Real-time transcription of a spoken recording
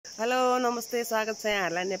Hello नमस्ते स्वागत छ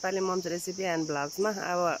यहाँहरुलाई नेपाली मम्स रेसिपी एन्ड ब्लग्समा।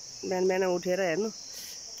 अब बिहान बिहान उठेर हेर्नु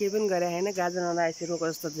के पनि गरे हैन, गाजर नलाएपछि रोको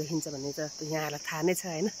जस्तो देखिन्छ भन्ने त यहाँहरुलाई थाहा नै छ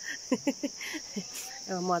हैन।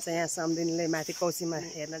 अब म चाहिँ यहाँ सम्दिनीले माथि कौशीमा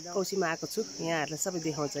हेर्न कौशीमा आएको छु। यहाँहरुलाई सबै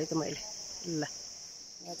देखाउँछु है त मैले। ल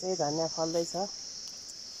यहाँ चाहिँ धनिया फल्दै छ।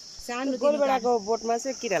 सानो गोलबेडाको बोटमा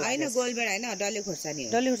चाहिँ किरा लाग्यो। हैन गोलबेडा हैन, डल्ले खोर्सानी हो।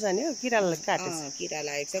 डल्ले खोर्सानी हो, किराले काटेछ। किरा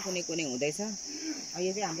लागेको छ, कुनै कुनै हुँदैछ।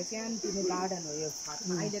 यो चाहिँ हाम्रो सानो तिनो गार्डन हो। यो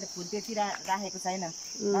अहिले त फुल त्यति राखेको छैन,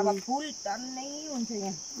 अब फुल टन्नै हुन्छ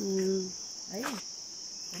यहाँ है,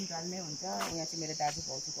 फुल टन्नै हुन्छ। यहाँ चाहिँ मेरो दाजु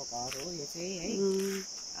भाउजूको घर हो यो चाहिँ है।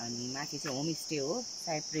 अनि माथि चाहिँ होमस्टे हो,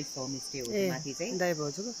 साइप्रेस होमस्टे हो माथि चाहिँ। दाइ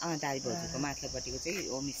भाउजूको दाइ भाउजूको माथिल्लोपट्टिको चाहिँ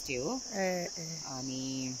होमस्टे हो। अनि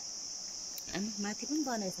माथि पनि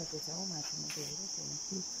बनाइसकेको छ हौ, माथि देखेको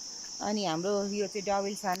छैन। अनि हाम्रो यो चाहिँ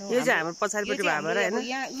डबल सानो, यो चाहिँ हाम्रो पछाडिपट्टि भएर हैन,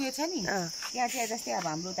 यहाँ उयो छ नि, यहाँ चाहिँ जस्तै अब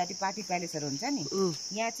हाम्रो उताति पार्टी प्यालेसहरु हुन्छ नि,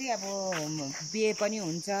 यहाँ चाहिँ अब बिहे पनि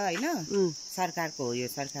हुन्छ हैन, सरकारको हो, यो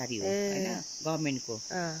सरकारी हो हैन, गभर्नमेन्टको।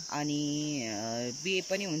 अनि बिहे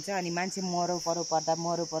पनि हुन्छ, अनि मान्छे मरौ परौ पर्दा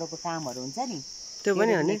मरौ परौको कामहरु हुन्छ नि, त्यो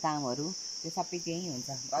पनि हो नि कामहरु, त्यो सबै त्यही हुन्छ।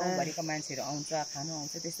 गाउँभरिको मान्छेहरु आउँछ, खानु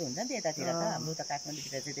आउँछ, त्यस्तो हुन्छ नि त यतातिर त। हाम्रो त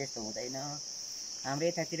काठमाडौँतिर चाहिँ त्यस्तो हुँदैन। हाम्रो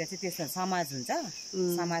यतातिर चाहिँ त्यस्तो समाज हुन्छ,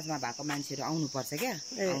 समाजमा भएको मान्छेहरु आउनुपर्छ क्या,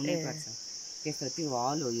 आउनै पर्छ। त्यस्तो त्यो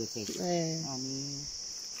हल हो यो चाहिँ। अनि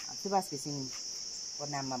सुभाष घिसिङको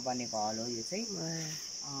नाममा बनेको हल हो यो चाहिँ।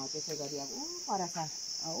 त्यसै गरी अब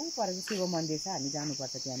ऊ पर शिव मन्दिर छ, हामी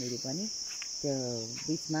जानुपर्छ त्यहाँनिर पनि। त्यो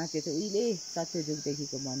बिचमा त्यो चाहिँ उहिले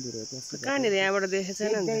सत्यजुगदेखिको मन्दिर हो। त्यस कहाँनिर यहाँबाट देखेको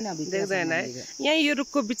छैन, देख्दैन है। यहाँ यो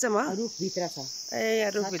रुखको बिचमा, रुखभित्र छ। ए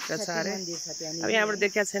यहाँ रुखभित्र छ अरे। अब यहाँबाट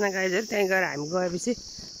देखेको छैन गाइजहरु, त्यहीँ गएर हामी गएपछि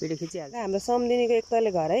भिडियो खिचिहाल्छ। हाम्रो सम्दिनीको एक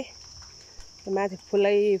तले घर है, माथि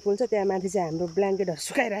फुलै फुल छ, त्यहाँ माथि चाहिँ हाम्रो ब्ल्याङ्केटहरू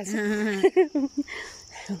सुकाइरहेको छ।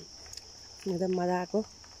 एकदम मजाको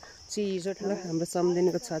चिसो ठुलो हाम्रो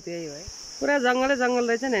सम्दिनीको छत यही हो है। पुरा जङ्गलै जङ्गल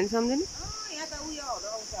रहेछ नि सम्दिनी।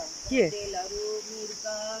 के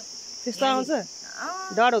त्यस्तो आउँछ,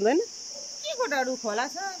 डर हुँदैन? के को डर? खोला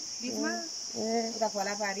छ बिचमा, उता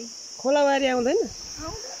खोलाबारी आउँदैन?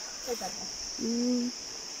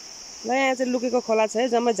 ल यहाँ चाहिँ लुकेको खोला छ है,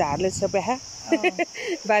 जम्मै झारले सबै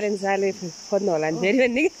बारेन्साले खोज्नु होला नि फेरि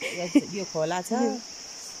भन्ने कि। यो खोला छ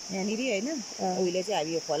यहाँनिर होइन। उहिले चाहिँ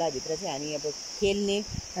हामी यो खोलाभित्र चाहिँ हामी अब खेल्ने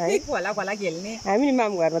है, खोला खेल्ने। हामी नि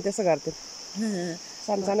माम घरमा त्यसो गर्थ्यौँ,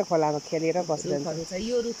 सानो सानो खोलामा खेलेर बसेर।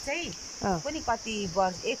 यो रुख चाहिँ पनि कति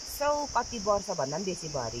वर्ष, 100 कति वर्ष भन्दा पनि बेसी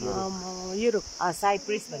भयो यो रुख।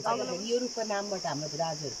 साइप्रेस भन्छ। यो रुखको नामबाट हाम्रो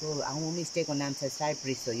दाजुहरूको होमस्टेको नाम छ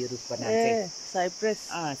साइप्रेस हो। यो रुखको नाम चाहिँ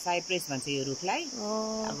साइप्रेस भन्छ यो रुखलाई।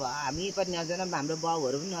 अब हामी पनि नजान, हाम्रो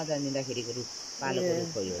बाउहरू पनि नजानिँदाखेरिको रुख, पालोको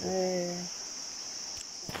रुख हो यो।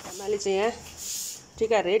 आमाले चाहिँ यहाँ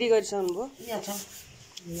टिका रेडी गरिसक्नु भयो।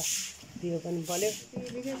 ल दियो पनि बल्यो,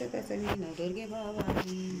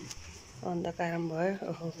 अन्धकार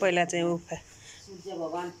भयो। पहिला चाहिँ ऊ सूर्य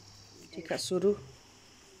भगवान टिका सुरु।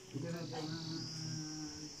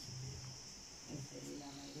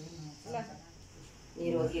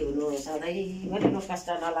 निरोगी हुनु सधैँभरि कष्ट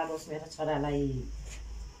नलागोस् मेरो छोरालाई,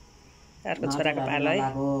 अर्को छोराको पालो है।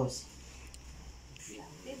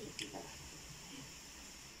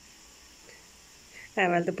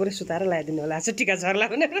 आमाले त पुरै सुताएर लगाइदिनु होला आज टिका झर्ला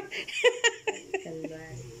भनेर।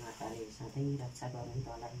 सधैँ रक्षा गरौँ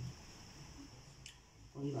तँलाई,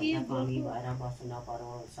 कोही भन्दा कमी भएर बस्नु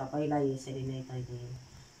नपरोस्, सबैलाई यसरी नै तैँले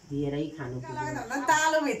दिएरै खानु पुग्यो।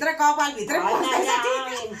 तालुभित्र कपालभित्र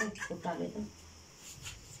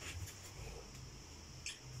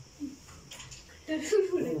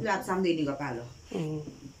सम्धिनीको पालो।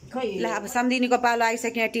 ल अब सम्धिनीको पालो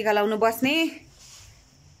आइसक्यो, टिका लाउनु बस्ने।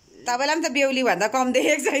 तपाईँलाई पनि त बेहुली भन्दा कम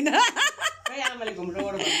देखेको छैन।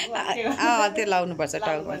 त्यो लाउनुपर्छ,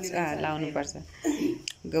 टाउको लाउनुपर्छ।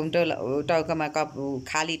 घुम्टो टाउकोमा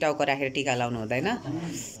खाली टाउको राखेर टिका लाउनु हुँदैन,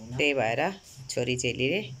 त्यही भएर छोरी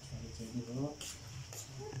चेलीले।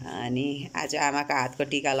 अनि आज आमाको हातको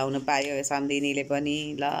टिका लाउनु पायो सम्धिनीले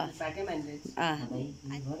पनि। ल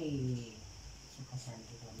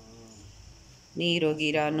निरोगी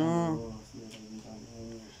रहनु,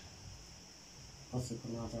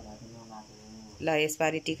 ल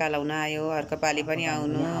यसपालि टिका लाउन आयो, अर्को पालि पनि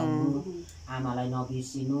आउनु। आमालाई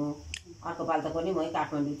नबिर्सिनु। अर्को पालि त पनि म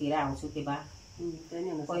काठमाडौँतिरै आउँछु कि बा,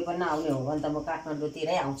 कोही पनि नआउने हो भने त म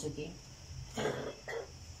काठमाडौँतिरै आउँछु कि।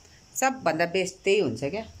 सबभन्दा बेस्ट त्यही हुन्छ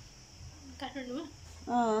क्या काठमाडौँमा।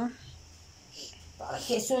 तर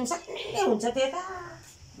के सुनसान हुन्छ त्यता,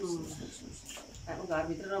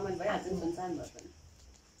 घरभित्र रमाइलो भइहाल्छ नि, सुनसान भयो।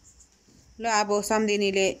 ल अब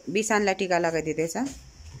सम्धिनीले बिसानलाई टिका लगाइदिँदैछ।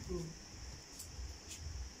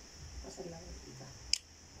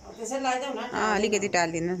 अलिकति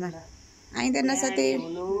टालिदिनुहोस् न आइँदैन साथी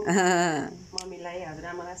मम्मीलाई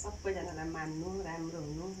हजुरआमालाई सबैजनालाई मान्नु राम्रो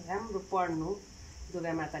हुनु राम्रो पढ्नु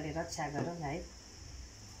दुर्गा माताले रक्षा गरौँ है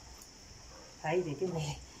खाइदिएको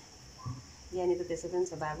मैले यहाँनिर त त्यसो पनि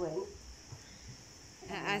छ बाबु होइन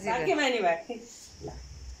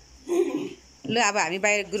ल अब हामी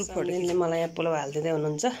बाहिर ग्रुप फोटो मलाई यहाँ पुलाउ हालिदिँदै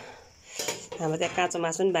हुनुहुन्छ हाम्रो त्यहाँ काँचो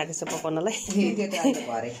मासु पनि बाँकी छ पकाउनलाई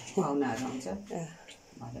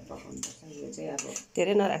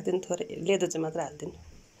धेरै नराख्दिनु थोरै लेदो चाहिँ मात्र हालिदिनु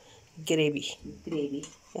ग्रेभी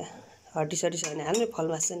हड्डी सड्डी छ भने हाल्नु फल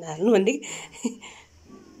मासु चाहिँ हाल्नु भन्ने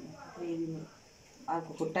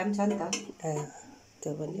अर्को खुट्टा पनि छ नि त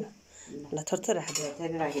त्यो पनि हो ल थोर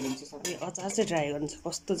राखिदिन्छु सबै अचार चाहिँ ट्राई गर्नु छ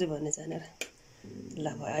कस्तो चाहिँ भन्ने जानेर ल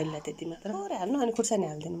भयो अहिले त्यति मात्र हाल्नु अनि खुर्सानी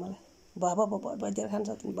हालिदिनु मलाई भइदिएर खान्छ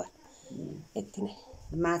भयो यति नै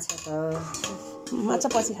माछा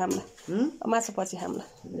पछि खाम्ला माछा पछि खाम्ला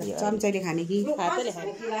चम्चैले खाने कि हातैले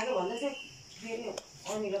खाने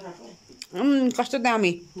कस्तो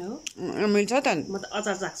दामी मिल्छ त म त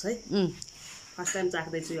अचार चाख्छु है फर्स्ट टाइम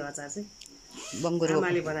चाख्दैछु यो अचार चाहिँ बङ्गुर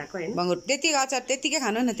आमाले बनाएको होइन बङ्गुर त्यतिकै अचार त्यतिकै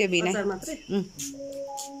खानु न त्यो बिना अचार मात्रै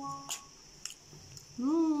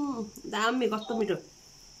दामी कस्तो मिठो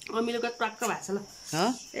अमिलोको टक्क भएको छ ल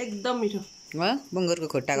एकदम मिठो बङ्गुरको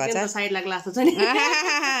खुट्टाको अचार साइड लाग्ला जस्तो छ नि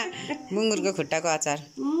बङ्गुरको खुट्टाको अचार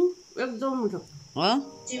एकदम मिठो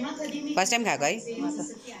फर्स्ट टाइम खाएको है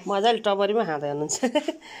मजाले टपरीमा खाँदै हुनुहुन्छ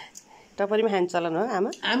टपरीमा खाने चलन हो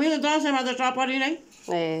आमा हामी त दसैँमा त टपरी नै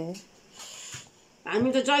ए हामी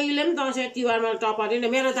त जहिले पनि दसैँ तिहारमा टपरी नै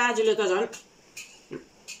मेरो दाजुले त झन्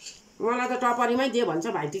मलाई त टपरीमै दिए भन्छ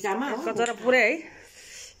भाइटिकामा कचरा पुरै है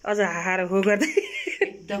अझ हाहार हो गर्दै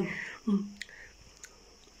एकदम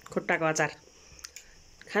खुट्टाको अचार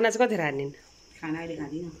खाना चाहिँ कति हानिन् खाना अहिले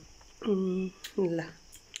खाँदिनँ ल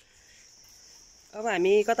अब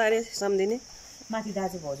हामी कता अरे सम्झिने माथि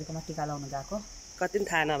दाजु भाउजूकोमा टिका लाउनु गएको कति पनि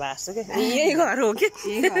थाहा नभएको जस्तो कि यही घर हो कि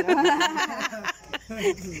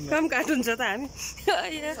कम कार्टुन छ त हामी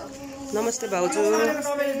नमस्ते भाउजू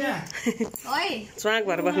स्वाग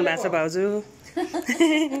भएर बस्नु भएको छ भाउजू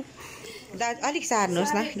अलिक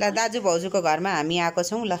सार्नुहोस् न ल दाजु भाउजूको घरमा हामी आएको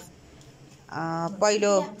छौँ ल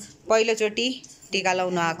पहिलोचोटि टिका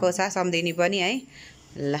लाउनु आएको छ सम्धिनी पनि है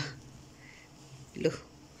ल लु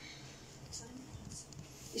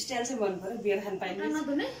स्टाइल चाहिँ भन्नु पर्यो बियर खान पाइन्छ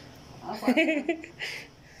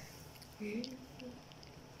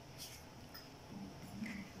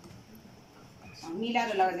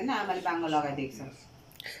मिलाएर लगाइदिनु आमाले बाङ्गो लगाइदिएको छ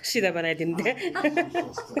सिधा बनाइदिनु त्यहाँ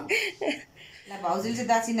ल भाउजूले चाहिँ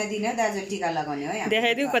दक्षिणा दिने हो दाजुले टिका लगाउने हो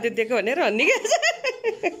देखाइदिउँ कति दिएको भनेर भन्ने क्या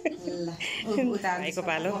ल भाइको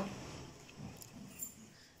पालो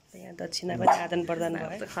यहाँ दक्षिणाको आदान प्रदान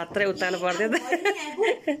भयो खत्रै उतार्नु पर्दैन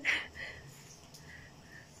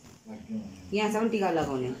यहाँसम्म टिका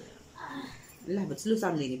लगाउने ल लु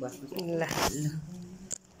सम्झिने बस्नु ल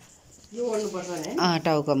यो ओढ्नुपर्छ भने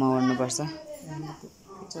टाउकोमा ओढ्नुपर्छ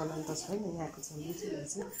चलन त छैन यहाँको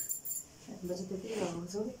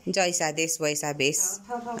जैसा देश वैसा भेष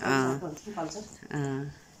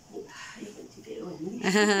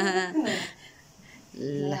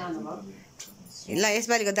ल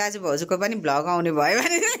यसपालिको दाजु भाउजूको पनि भ्लग आउने भयो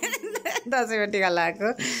भने दसैँको टिका लगाएको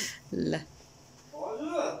ल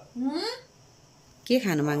के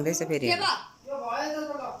खानु माग्दैछ फेरि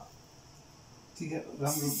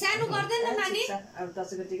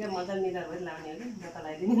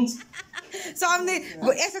सम्झि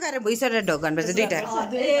यसो गरेर भुइँसर ढोक्नु पर्छ दुइटा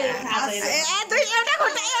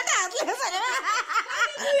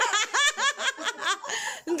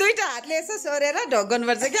दुइटा हातले यसो सोरेर ढोक्नु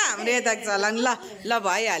पर्छ क्या हाम्रो यता चलन ल ल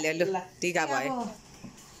भइहाल्यो लु टिका भयो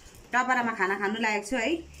टपरामा खाना खानु लागेको छु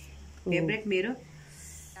है फेभरेट मेरो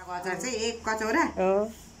अचार चाहिँ एक कचौरा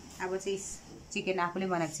अब चाहिँ चिकन आफूले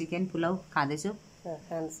बनाएको चिकन पुलाउ खाँदैछु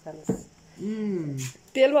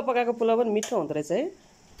तेलमा पकाएको पुलाउ पनि मिठो हुँदो रहेछ है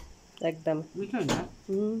एकदम मिठो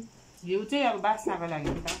हुन्छ यो चाहिँ अब बास्नाको लागि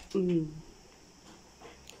नि त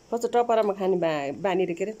कस्तो टपरामा खाने बानी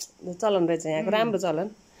के अरे चलन रहेछ यहाँको राम्रो चलन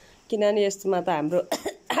किनभने यस्तोमा त हाम्रो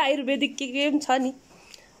आयुर्वेदिक के पनि छ नि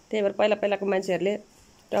त्यही भएर पहिलाको मान्छेहरूले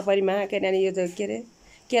टपरीमा किनभने यो के अरे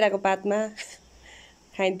केराको पातमा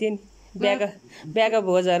खाइन्थ्यो नि बिहाको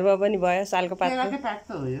भोजहरूमा पनि भयो सालको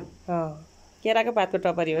पातको केराको पातको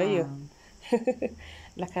टपरी हो यो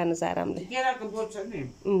ल खानु छ आरामले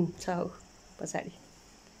छ हौ पछाडि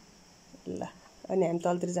ल अनि हामी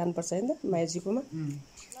तलतिर जानुपर्छ होइन त माइजीकोमा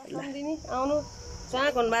ल दिनी आउनु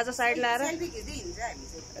च्वाक हुनु बाजा साइड लाएर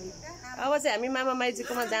अब चाहिँ हामी मामा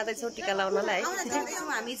माइजीकोमा जाँदैछौँ टिका लाउनलाई है।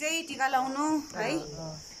 हामी चाहिँ टिका लाउनु है।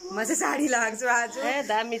 म चाहिँ साडी लाग्छु आज। ए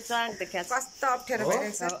दामी च्वाक देखिया कस्तो अप्ठ्यारो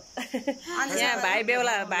भइरहेछ। यहाँ भाइ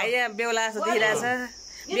बेहुला यहाँ बेहुला जस्तो देखिरहेछ।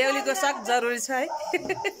 बेहुलीको सक जरुरी छ है।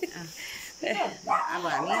 अब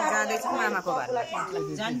हामी जाँदैछौँ मामाको घरमा।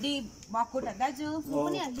 झन्डी मकुटा दाजु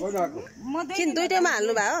किन दुईटैमा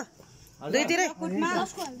हाल्नु भयो दुईतिरै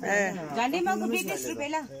झन्डी मकु 20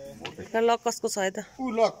 रुपैयाँ ल कसको छ है त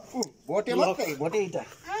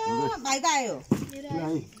भाइको आयो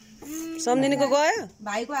सम्धिनीको गयो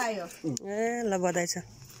भाइको आयो ए ल बधाई छ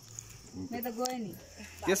म त गए नि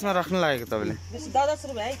त्यसमा राख्न लागेको तपाईले 10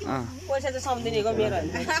 रुपैयाँ है पैसा चाहिँ सम्धिनीको मेरो हैन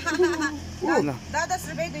 10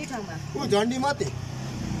 रुपैयाँ दुई ठाउँमा ओ झन्डी मात्रै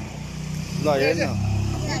ल हेर्नु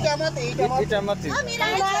इटा मात्रै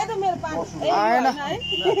आएन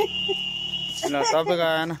ल तपाईको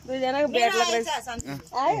आएन दुईजनाको भेट लाग्दैछ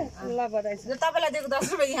आयो ल बधाई छ तपाईलाई दिएको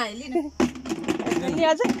 10 रुपैयाँ यहाँ लिनु नि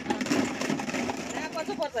अझ यहाँ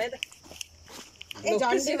कस्तो पर्छ है त ए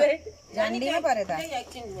झन्डीमै पर्यो त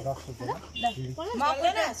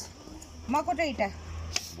मकुटा इटा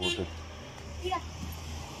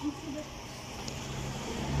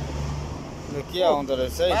के आउँदो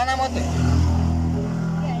रहेछ है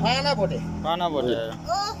पाना भोटे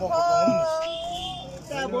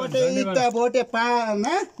बोटे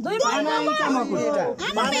पाना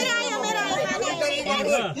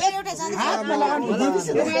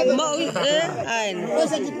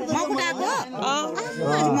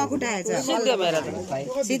मकुटा आएछ सिद्धो मेरो त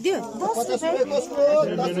सिद्धो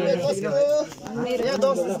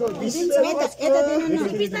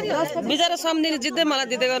बिचारा सम्धिनी जित्दै मलाई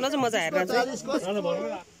दिँदै गर्नु चाहिँ मजा हेरेर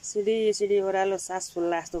चाहिँ सिडी ओह्रालो सास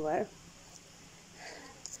फुल्ला जस्तो भयो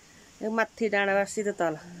माथि डाँडाबाट सिधै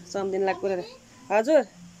तल सम्धिनीलाई कुरेर हजुर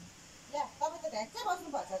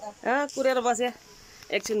कुरेर बस्या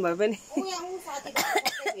एकछिन भए पनि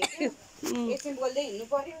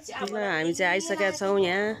हामी चाहिँ आइसकेका छौँ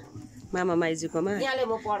यहाँ मामा माइजूकोमा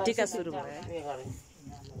टिका सुरु भयो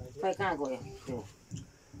कहाँ गयो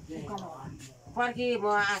फर्की म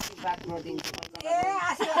आशीर्वाद म दिन्छु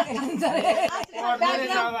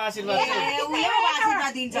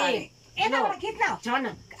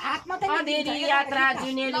अँधेरी यात्रा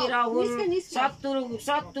जुनेली रहुन्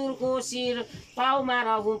शत्रुको शिर पाउमा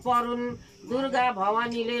रहु परुन् दुर्गा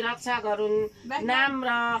भवानीले रक्षा गरून् नाम र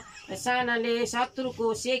सानाले शत्रुको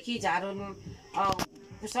सेखी झारुन्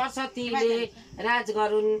सरस्वतीले राज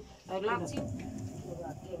गरून् लक्ष्मी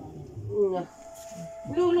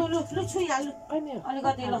लु छुइहाल्नु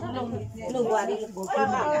अलिकति लु बुहारी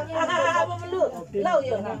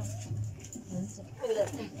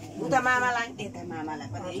उता मामालाई यता मामालाई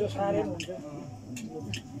पनि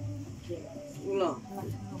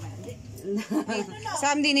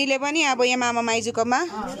सम्धिनीले पनि अब यहाँ मामा माइजूकोमा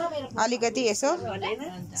अलिकति यसो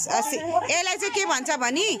यसलाई चाहिँ के भन्छ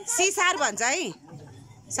भनी सिसार भन्छ है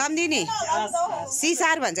सम्धिनी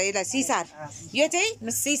सिसार भन्छ यसलाई सिसार यो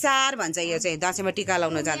चाहिँ सिसार भन्छ यो चाहिँ दसैँमा टिका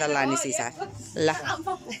लाउन जाँदा लाने सिसार ल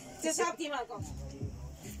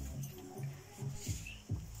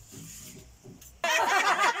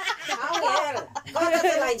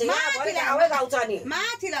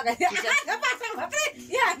माथि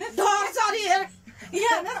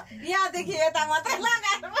यहाँदेखि यता मात्रै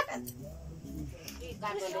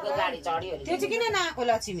त्यो चाहिँ किन नआएको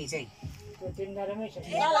लक्ष्मी चाहिँ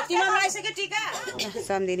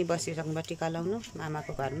सम्धिनी बसिसक्नु भयो टिका लाउनु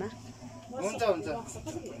मामाको घरमा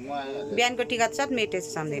बिहानको टिका सब मेटेछ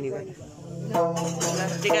सम्धिनीको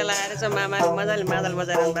टिका लगाएर चाहिँ मामाले मजाले मादल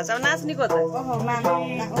बजाइरहनु भएको छ अब नाच्नेको त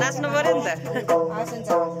नाच्नु पर्यो नि त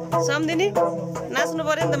सम्धिनी नाच्नु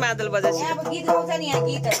पर्यो नि त मादल बजाएपछि गीत गाउँछ नि यहाँ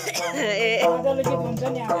गीत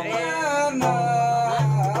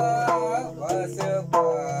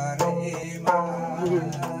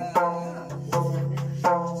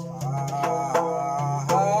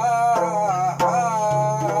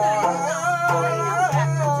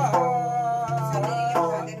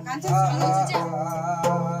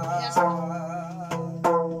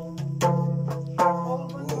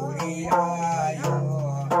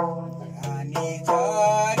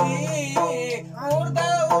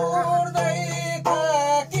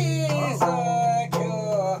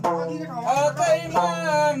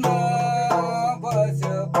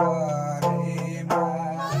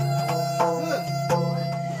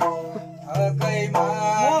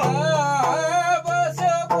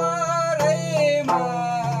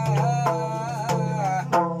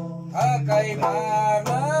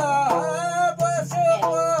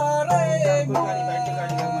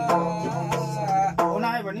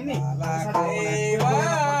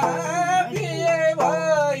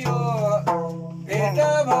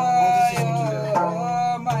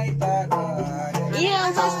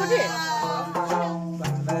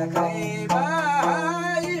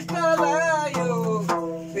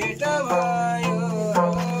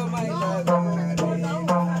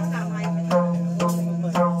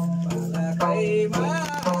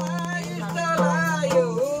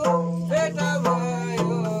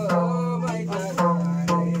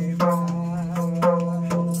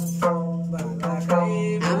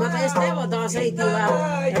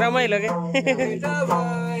रमाइलो के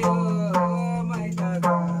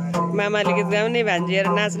मामाले गीत गाउने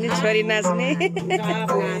भान्जीहरू नाच्ने छोरी नाच्ने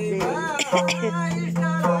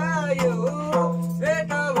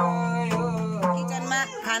किचनमा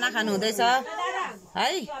खाना खानु हुँदैछ है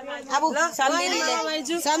अब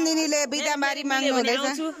सम्धिनीले बिदामारी माग्नु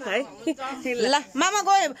हुँदैछ ल मामा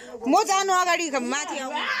गयो म जानु अगाडि माथि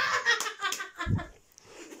आउँ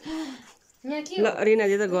ल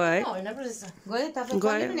रिनाजी त गयो है गयो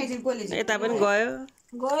यता पनि गयो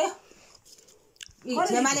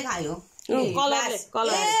छेमाले खायो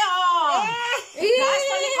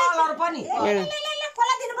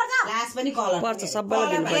पर्छ सबैलाई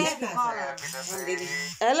दिनुपर्छ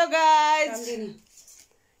हेलो गाइज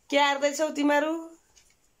के हार्दैछौ तिमीहरू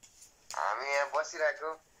हामी यहाँ बसिरहेको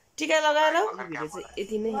टिका लगाएर भिडियो चाहिँ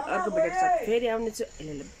यति नै अर्को भिडियो फेरि आउने छु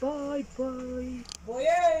बाई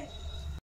बाई